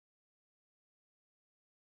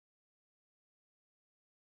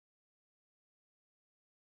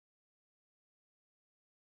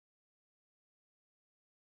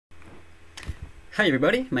Hi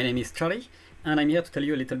everybody, my name is Charlie, and I'm here to tell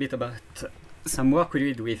you a little bit about some work we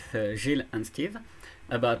did with Gilles and Steve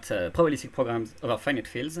about probabilistic programs over finite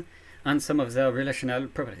fields and some of their relational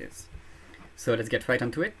properties. So let's get right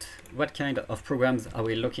into it. What kind of programs are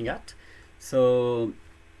we looking at? So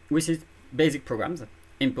we see basic programs,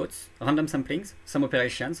 inputs, random samplings, some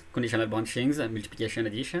operations, conditional branchings, multiplication,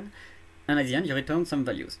 addition, and at the end you return some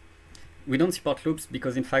values. We don't support loops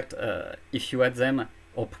because in fact if you add them,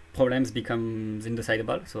 our problems become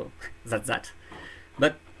indecidable, so that's that.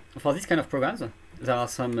 But for this kind of programs, there are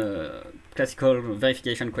some classical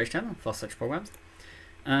verification questions for such programs,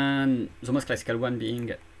 and the most classical one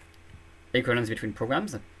being equivalence between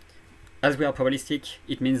programs. As we are probabilistic,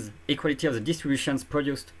 it means equality of the distributions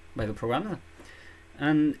produced by the programs.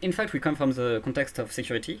 And in fact, we come from the context of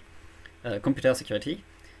security, computer security,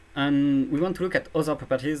 and we want to look at other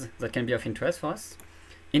properties that can be of interest for us.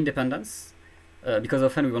 Independence, because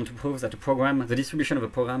often we want to prove that the distribution of a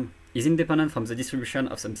program is independent from the distribution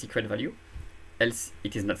of some secret value, else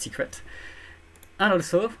it is not secret. And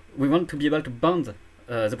also, we want to be able to bound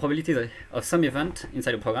the probability of some event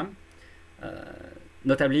inside a program.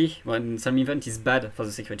 Notably, when some event is bad for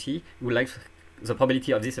the security, we would like the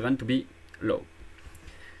probability of this event to be low.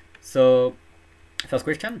 So, first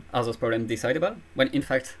question, are those problems decidable? When in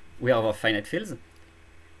fact, we are over finite fields.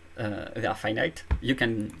 They are finite. You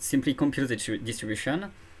can simply compute the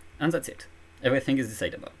distribution, and that's it. Everything is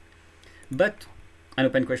decidable. But an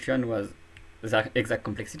open question was the exact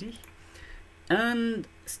complexity. And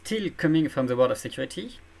still coming from the world of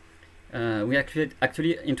security, we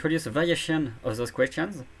actually introduced a variation of those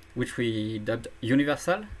questions, which we dubbed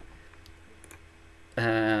universal.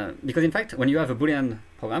 Because in fact, when you have a Boolean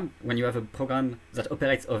program, when you have a program that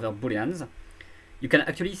operates over Booleans, you can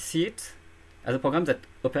actually see it as a program that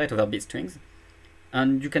operates over bit strings,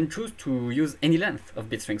 and you can choose to use any length of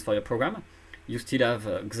bit strings for your program. You still have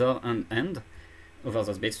XOR and AND over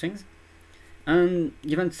those bit strings. And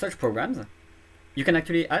given such programs, you can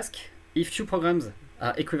actually ask if two programs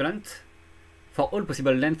are equivalent for all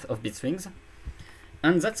possible length of bit strings.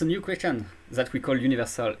 And that's a new question that we call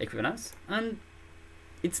universal equivalence. And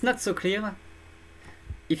it's not so clear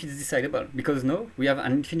if it's decidable, because now we have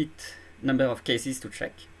an infinite number of cases to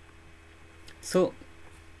check. So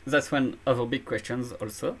that's one of our big questions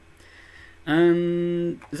also.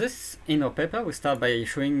 And this, in our paper, we start by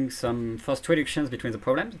showing some first reductions between the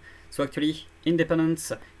problems. So actually,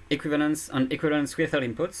 independence, equivalence, and equivalence without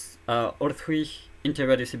inputs are all three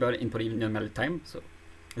irreducible in polynomial time, so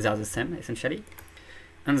they are the same essentially.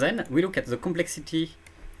 And then we look at the complexity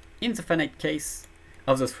in the finite case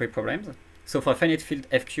of those three problems. So for finite field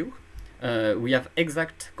FQ, we have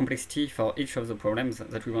exact complexity for each of the problems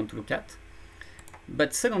that we want to look at.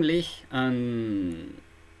 But secondly, and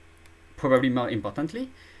probably more importantly,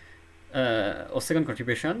 our second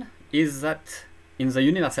contribution is that in the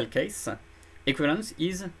universal case, equivalence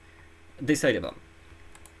is decidable.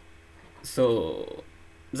 So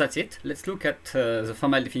that's it. Let's look at the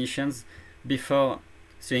formal definitions before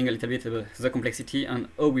seeing a little bit about the complexity and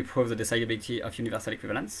how we prove the decidability of universal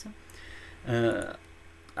equivalence.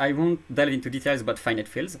 I won't delve into details about finite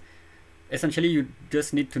fields. Essentially, you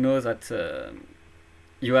just need to know that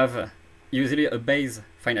you have usually a base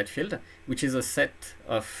finite field, which is a set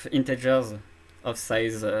of integers of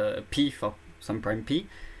size p for some prime p,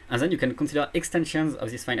 and then you can consider extensions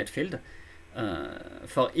of this finite field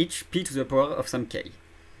for each p to the power of some k.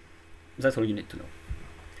 That's all you need to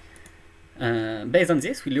know. Based on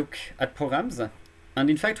this, we look at programs, and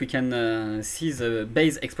in fact we can see the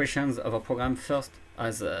base expressions of a program first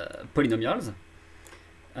as polynomials,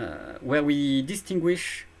 where we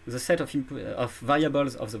distinguish the set of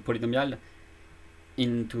variables of the polynomial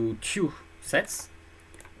into two sets.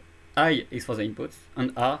 I is for the inputs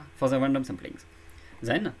and R for the random samplings.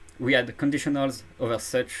 Then we add conditionals over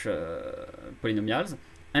such polynomials,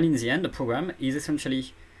 and in the end the program is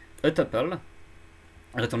essentially a tuple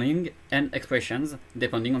returning n expressions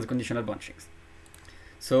depending on the conditional branchings.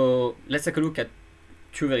 So let's take a look at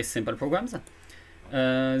two very simple programs.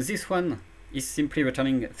 This one is simply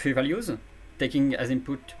returning three values, taking as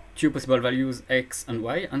input two possible values x and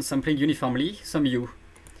y, and sampling uniformly some u.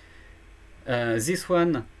 This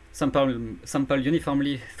one sample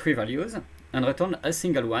uniformly three values and return a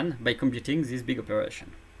single one by computing this big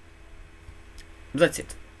operation. That's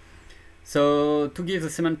it. So to give the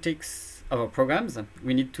semantics of our programs,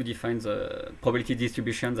 we need to define the probability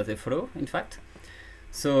distribution that they follow, in fact.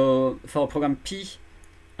 So for a program P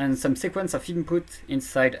and some sequence of input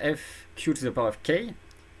inside f q to the power of k,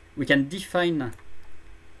 we can define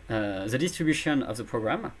the distribution of the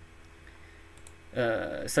program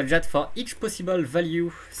such that for each possible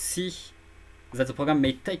value c that the program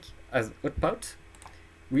may take as output,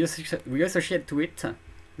 we associate to it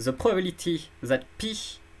the probability that P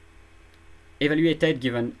evaluated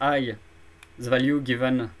given I, the value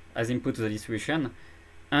given as input to the distribution,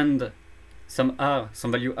 and some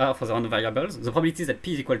value R for the random variables, the probability that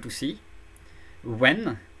P is equal to C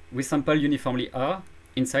when we sample uniformly R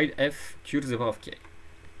inside F Q to the power of K.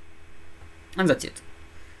 And that's it.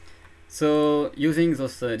 So using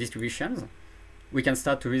those distributions, we can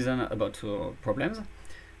start to reason about problems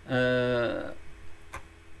over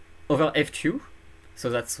FQ. So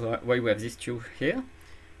that's why we have this Q here.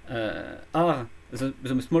 R,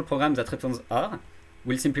 the small program that returns R,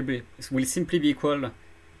 will simply be equal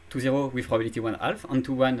to 0 with probability 1/2 and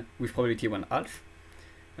to 1 with probability 1/2.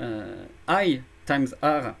 I times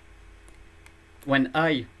R, when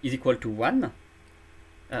I is equal to 1,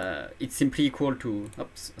 it's simply equal to,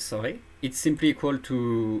 it's simply equal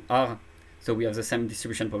to R, so we have the same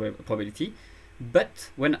distribution probability. But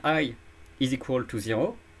when I is equal to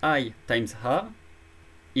 0, I times R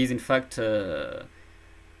is in fact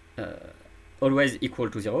always equal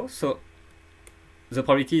to 0. So the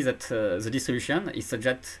probability that the distribution is such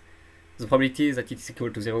that the probability that it's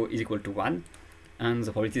equal to 0 is equal to 1, and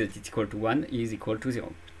the probability that it's equal to 1 is equal to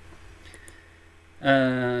 0.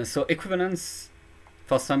 So equivalence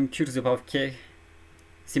for some Q to the power of K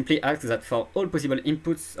simply asks that for all possible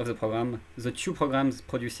inputs of the program, the two programs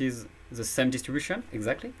produces the same distribution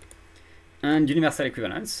exactly. And universal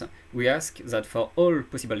equivalence, we ask that for all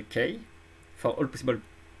possible K, for all possible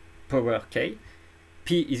power K,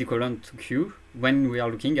 P is equivalent to Q when we are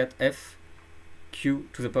looking at F Q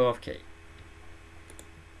to the power of K.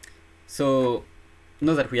 So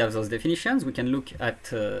now that we have those definitions, we can look at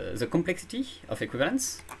the complexity of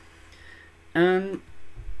equivalence. And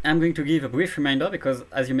I'm going to give a brief reminder because,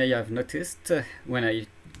 as you may have noticed when I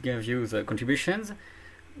gave you the contributions,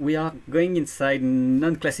 we are going inside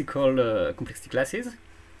non-classical complexity classes.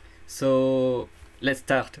 So let's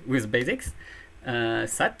start with basics.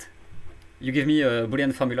 SAT, you give me a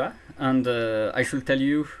Boolean formula, and I should tell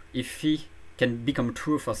you if phi can become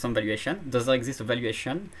true for some valuation. Does there exist a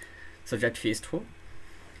valuation such that phi is true?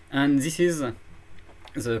 And this is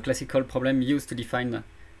the classical problem used to define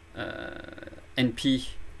NP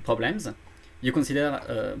problems. You consider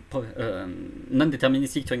a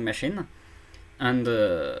non-deterministic Turing machine, and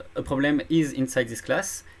a problem is inside this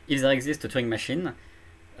class if there exists a Turing machine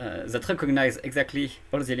that recognizes exactly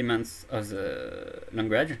all the elements of the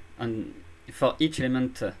language, and for each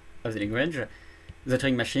element of the language, the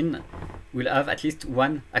Turing machine will have at least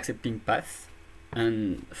one accepting path.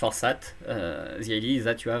 And for SAT, the idea is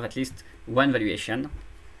that you have at least one valuation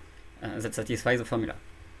that satisfies the formula.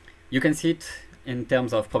 You can see it in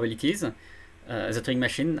terms of probabilities. The Turing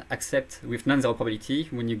machine accepts with non-zero probability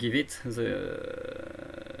when you give it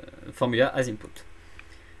the formula as input.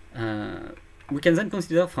 We can then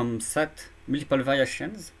consider from SAT multiple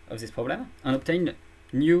variations of this problem and obtain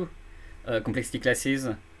new complexity classes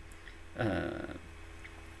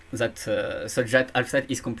that such that AlphaSat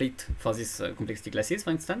is complete for these complexity classes.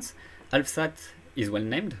 For instance, AlphaSat is well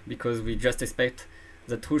named because we just expect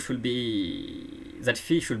that phi should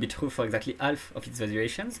be true for exactly half of its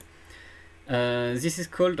valuations. This is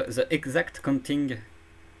called the exact counting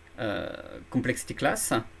complexity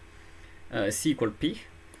class, C equal P.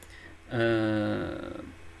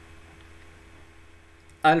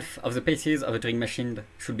 Half of the paces of a Turing machine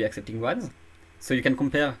should be accepting ones. So you can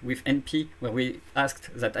compare with NP, where we asked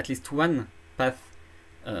that at least one path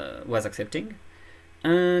was accepting.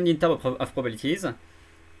 And in terms of probabilities,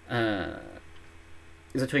 the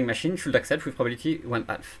Turing machine should accept with probability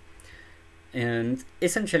 1/2. And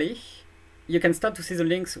essentially, you can start to see the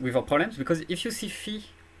links with our problems, because if you see phi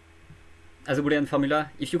as a Boolean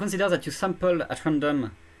formula, if you consider that you sample at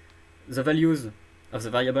random the values of the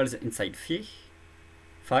variables inside phi,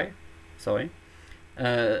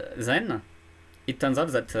 then it turns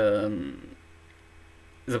out that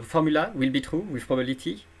the formula will be true with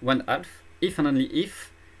probability 1/2 if and only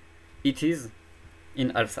if it is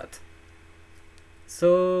in AlphaSat.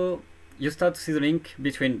 So you start to see the link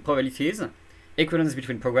between probabilities, equivalence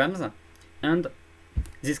between programs, and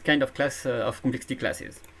this kind of class of complexity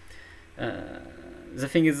classes. The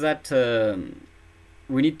thing is that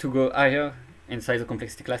we need to go higher inside the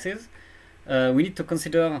complexity classes. We need to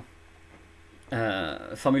consider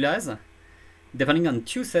formulas depending on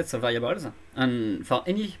two sets of variables, and for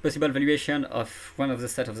any possible valuation of one of the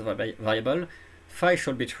set of the variable, phi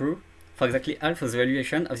should be true for exactly half of the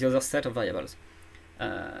valuation of the other set of variables.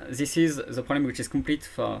 This is the problem which is complete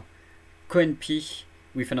for co-NP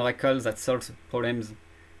with an oracle that solves problems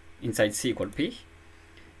inside C equal P.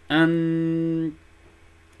 And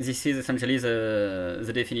this is essentially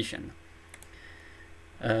the definition.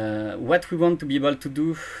 What we want to be able to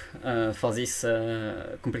do for this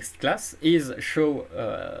complexity class is show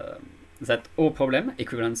that our problem,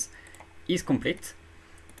 equivalence, is complete.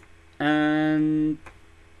 And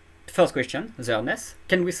first question, the hardness.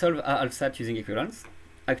 Can we solve our alpha using equivalence?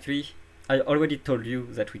 Actually, I already told you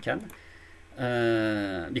that we can.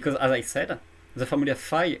 Because as I said, the formula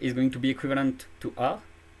phi is going to be equivalent to R.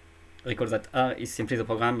 Recall that R is simply the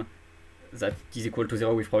program that is equal to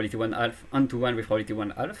 0 with probability 1/2 and to 1 with probability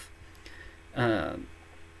 1/2.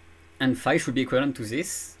 And phi should be equivalent to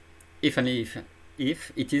this if and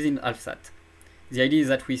if it is in AlphaSat. The idea is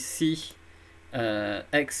that we see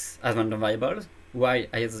x as random variables, y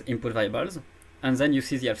as input variables, and then you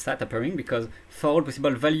see the AlphaSat appearing because for all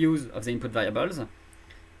possible values of the input variables,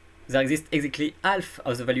 there exists exactly half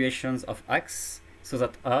of the valuations of x, so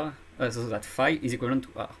that phi is equivalent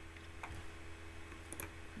to R.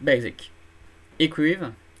 Basic.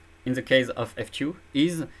 Equiv, in the case of F2,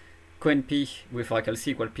 is coNP with Oracle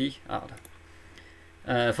C equal P hard.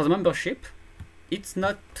 For the membership, it's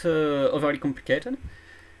not overly complicated.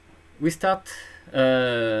 We start,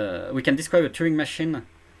 we can describe a Turing machine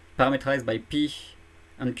parameterized by P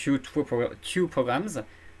and Q two programs,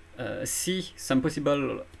 C some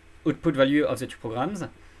possible output value of the two programs,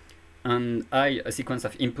 and I a sequence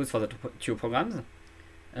of inputs for the two programs.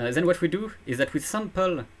 Then what we do is that we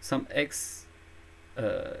sample some x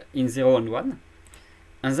in 0 and 1,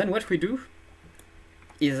 and then what we do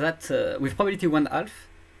is that with probability 1/2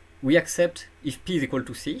 we accept if P is equal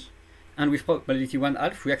to C, and with probability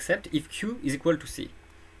 1/2 we accept if Q is equal to C.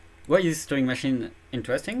 Why is this Turing machine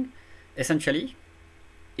interesting? Essentially,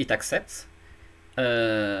 it accepts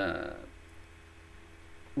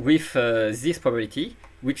with this probability,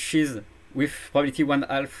 which is with probability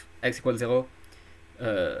 1/2 x equals 0,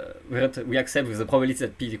 we accept with the probability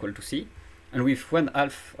that P is equal to C, and with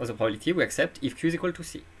 1/2 of the probability we accept if Q is equal to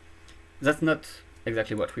C. That's not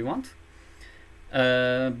exactly what we want,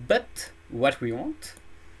 but what we want,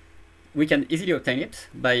 we can easily obtain it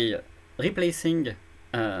by replacing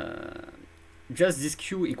just this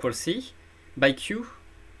Q equals C by Q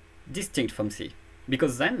distinct from C,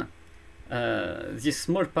 because then this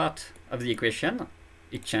small part of the equation,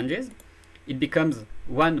 it changes, it becomes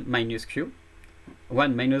 1 minus Q,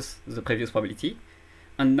 1 minus the previous probability,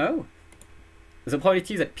 and now the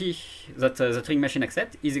probability that the Turing machine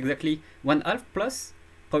accepts is exactly 1/2 plus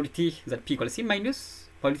probability that P equals C minus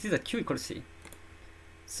probability that Q equals C.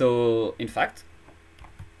 So in fact,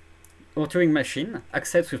 our Turing machine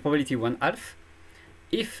accepts with probability 1/2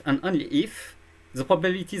 if and only if the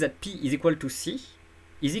probability that P is equal to C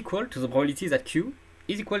is equal to the probability that Q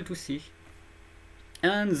is equal to C.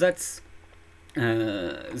 And that's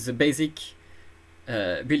the basic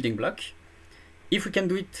building block. If we can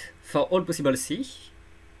do it for all possible C,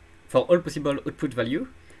 for all possible output value,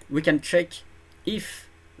 we can check if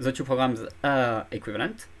the two programs are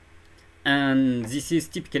equivalent. And this is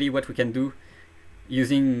typically what we can do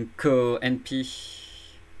using coNP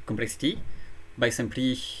complexity by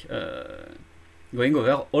simply going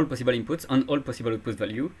over all possible inputs and all possible output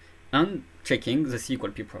value and checking the C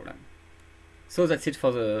equal P problem. So that's it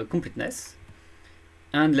for the completeness.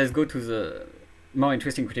 And let's go to the more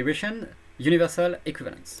interesting contribution, universal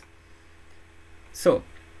equivalence. So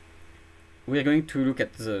we're going to look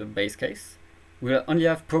at the base case. We'll only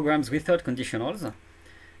have programs without conditionals,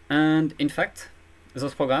 and in fact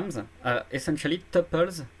those programs are essentially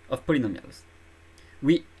tuples of polynomials.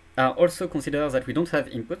 We are also consider that we don't have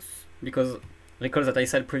inputs, because recall that I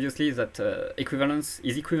said previously that equivalence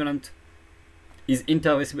is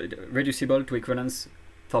interreducible to equivalence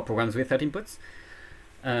for programs without inputs.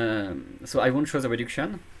 So I won't show the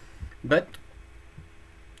reduction, but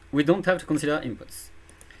we don't have to consider inputs.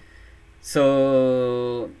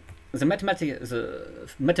 So the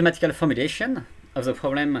mathematical formulation of the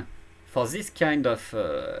problem for this kind of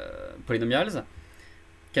polynomials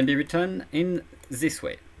can be written in this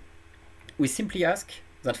way. We simply ask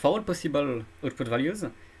that for all possible output values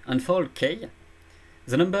and for all k,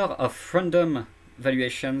 the number of random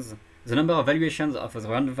valuations, the number of valuations of the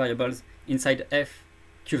random variables inside f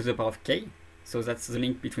q to the power of k, so that's the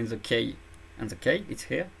link between the k and the k, it's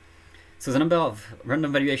here. So the number of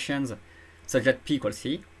random valuations such that p equals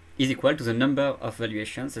c is equal to the number of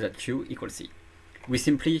valuations such that q equals c. We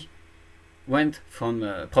simply went from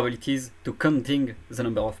probabilities to counting the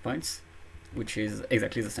number of points, which is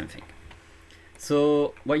exactly the same thing.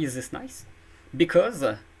 So why is this nice? Because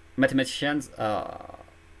mathematicians are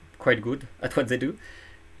quite good at what they do,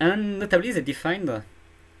 and notably they defined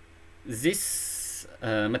this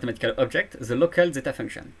mathematical object, the local zeta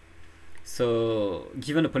function. So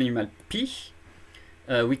given a polynomial p,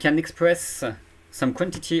 we can express some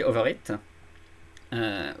quantity over it,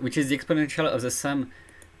 which is the exponential of the sum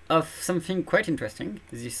of something quite interesting,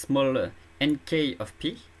 this small nk of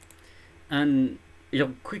p. And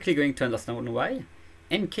you're quickly going to understand why.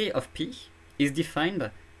 Nk of p is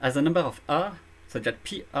defined as a number of r such that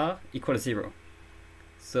pr equals 0.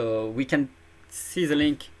 So we can see the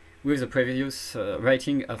link with the previous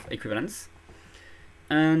writing of equivalence.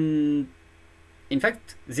 And in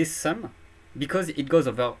fact, this sum, because it goes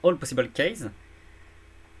over all possible k's,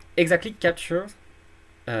 exactly captures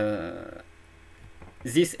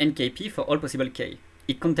this nkp for all possible k.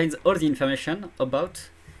 It contains all the information about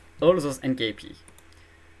all those nkp.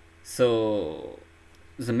 So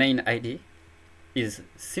the main idea is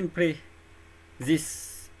simply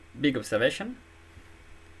this big observation.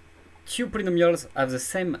 Two polynomials have the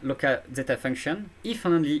same local zeta function if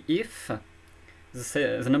and only if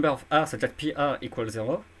the number of r such that pr equals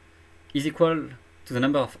 0 is equal to the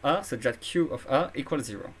number of r such that q of r equals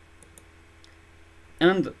 0.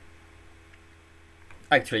 And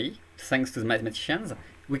actually, thanks to the mathematicians,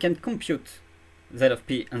 we can compute z of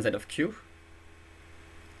p and z of q,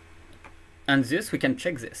 and thus we can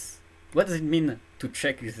check this. What does it mean to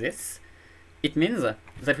check this? It means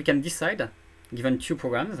that we can decide, given two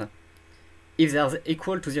programs, if they are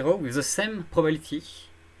equal to 0 with the same probability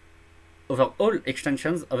over all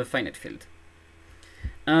extensions of a finite field.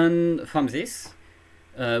 And from this,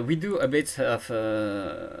 we do a bit of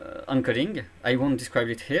encoding. I won't describe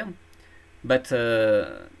it here, but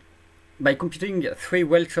by computing three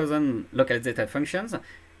well-chosen local zeta functions,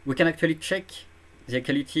 we can actually check the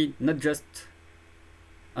equality not just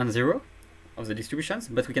on 0 of the distributions,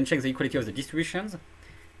 but we can check the equality of the distributions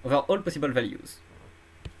over all possible values.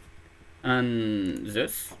 And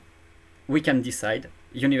thus, we can decide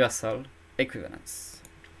universal equivalence.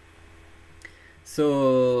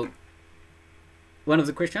 So, one of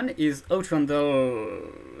the questions is how to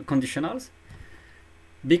handle conditionals,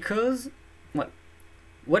 because, well,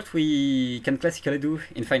 what we can classically do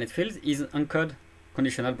in finite fields is encode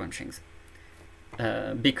conditional branchings.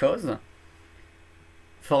 Because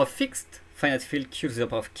for a fixed finite field q to the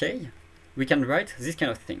power of k, we can write this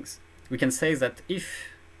kind of things. We can say that if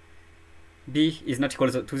b is not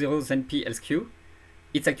equal to 0, then p else q,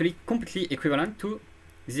 it's actually completely equivalent to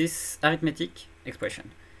this arithmetic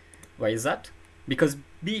expression. Why is that? Because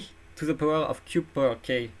b to the power of q power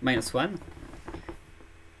k minus 1,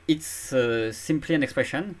 it's simply an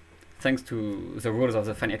expression, thanks to the rules of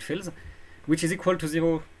the finite fields, which is equal to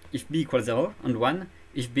 0 if b equals 0, and 1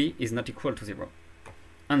 if b is not equal to 0.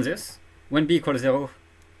 And thus, when b equals 0,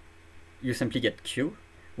 you simply get q.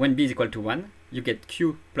 When b is equal to 1, you get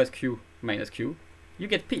q plus q minus q, you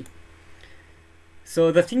get p.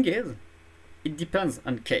 So the thing is, it depends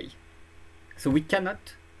on k. So we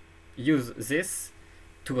cannot use this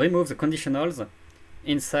to remove the conditionals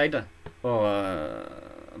inside our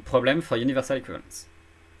problem for universal equivalence.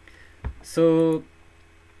 So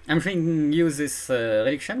I'm showing you this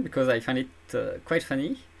reduction because I find it quite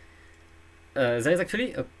funny. There is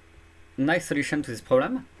actually a nice solution to this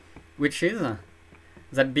problem, which is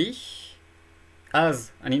that b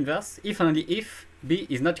has an inverse if and only if b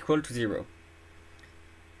is not equal to 0.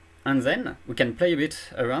 And then we can play a bit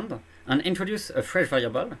around and introduce a fresh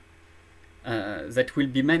variable that will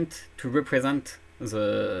be meant to represent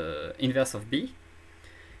the inverse of b.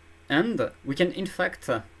 And we can in fact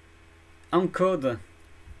encode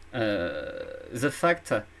the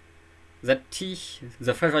fact that t,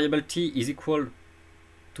 the fresh variable t, is equal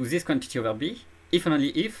to this quantity over b, if and only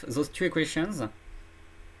if those two equations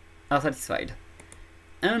are satisfied.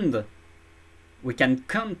 And we can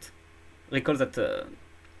count, recall that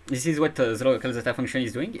this is what the local zeta function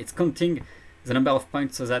is doing. It's counting the number of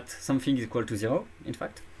points so that something is equal to 0, in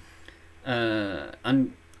fact.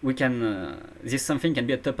 And we can, this something can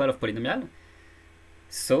be a tuple of polynomial.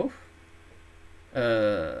 So,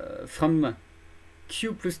 from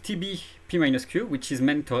q plus tb p minus q, which is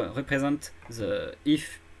meant to represent the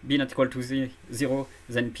if b not equal to 0,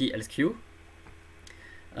 then p else q.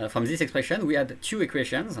 From this expression, we had two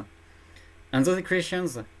equations, and those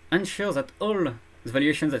equations ensure that all the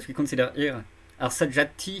valuations that we consider here are such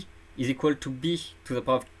that t is equal to b to the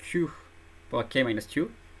power of q power k minus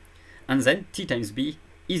q, and then t times b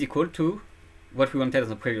is equal to what we wanted on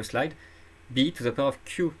the previous slide, b to the power of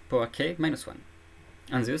q power k minus 1.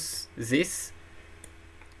 And thus, this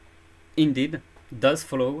indeed does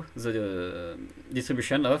follow the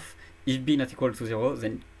distribution of if b not equal to 0,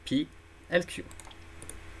 then p else q.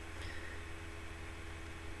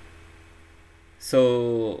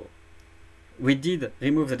 So we did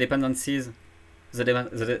remove the dependencies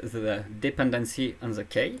the dependency on the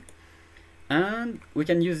K, and we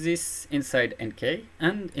can use this inside NK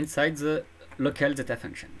and inside the local zeta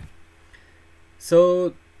function.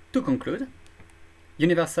 So to conclude,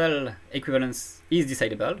 universal equivalence is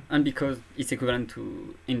decidable, and because it's equivalent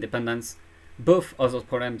to independence, both of those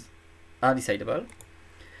problems are decidable.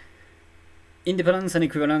 Independence and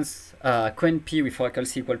equivalence are QNP with oracle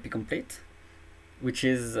C equal P complete, which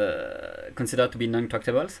is considered to be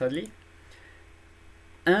non-tractable, sadly.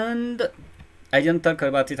 And I didn't talk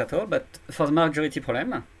about it at all, but for the majority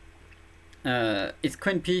problem, it's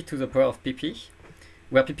QNP to the power of PP,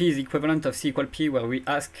 where PP is the equivalent of C equal P, where we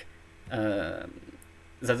ask that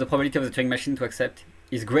the probability of the Turing machine to accept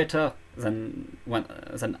is greater than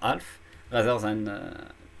half, rather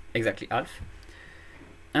than exactly half.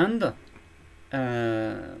 And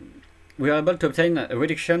we are able to obtain a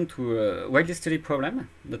reduction to a widely studied problem,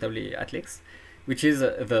 notably at LICS, which is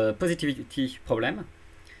the positivity problem.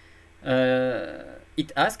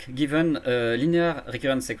 It asks, given a linear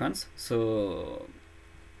recurrence sequence, so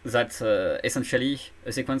that's essentially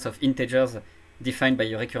a sequence of integers defined by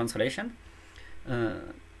a recurrence relation,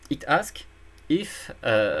 it asks if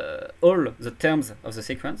all the terms of the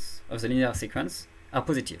sequence, of the linear sequence, are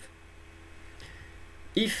positive.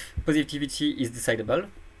 If positivity is decidable,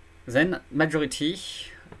 then majority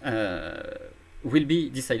will be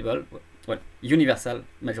decidable. Well, universal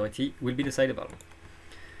majority will be decidable.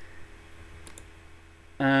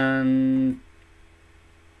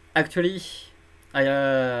 Actually,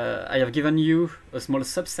 I have given you a small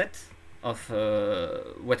subset of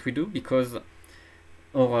what we do, because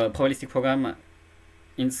our probabilistic program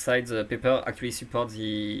inside the paper actually supports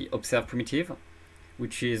the observed primitive,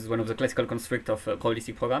 which is one of the classical constructs of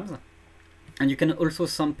probabilistic programs. And you can also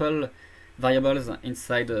sample variables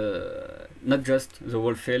inside not just the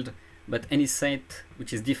whole field, but any set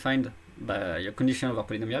which is defined by a condition over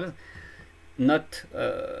polynomials. Not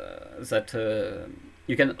that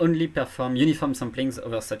you can only perform uniform samplings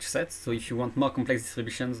over such sets. So if you want more complex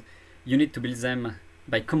distributions, you need to build them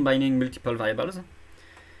by combining multiple variables.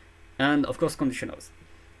 And of course conditionals.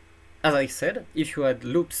 As I said, if you add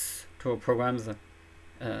loops to programs,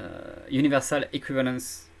 universal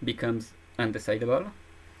equivalence becomes undecidable.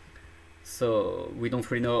 So we don't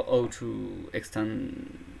really know how to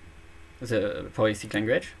extend the probabilistic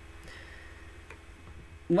language.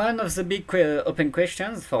 One of the big open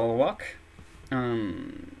questions for our work,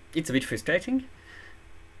 it's a bit frustrating.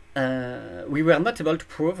 We were not able to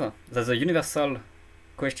prove that the universal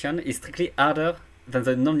question is strictly harder than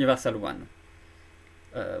the non-universal one.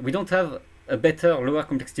 We don't have a better lower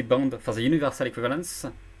complexity bound for the universal equivalence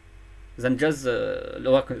than just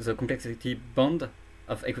the complexity bound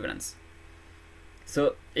of equivalence.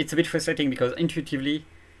 So it's a bit frustrating, because intuitively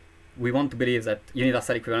we want to believe that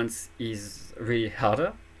universal equivalence is really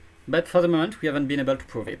harder, but for the moment we haven't been able to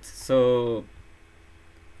prove it. So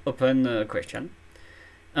open question.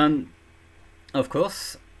 And of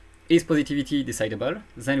course, is positivity decidable?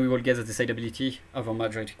 Then we will get the decidability of our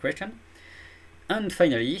majority question. And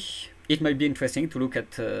finally, it might be interesting to look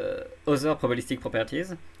at other probabilistic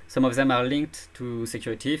properties. Some of them are linked to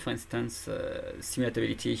security, for instance,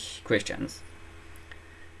 simulatability questions.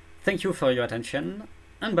 Thank you for your attention,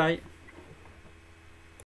 and bye.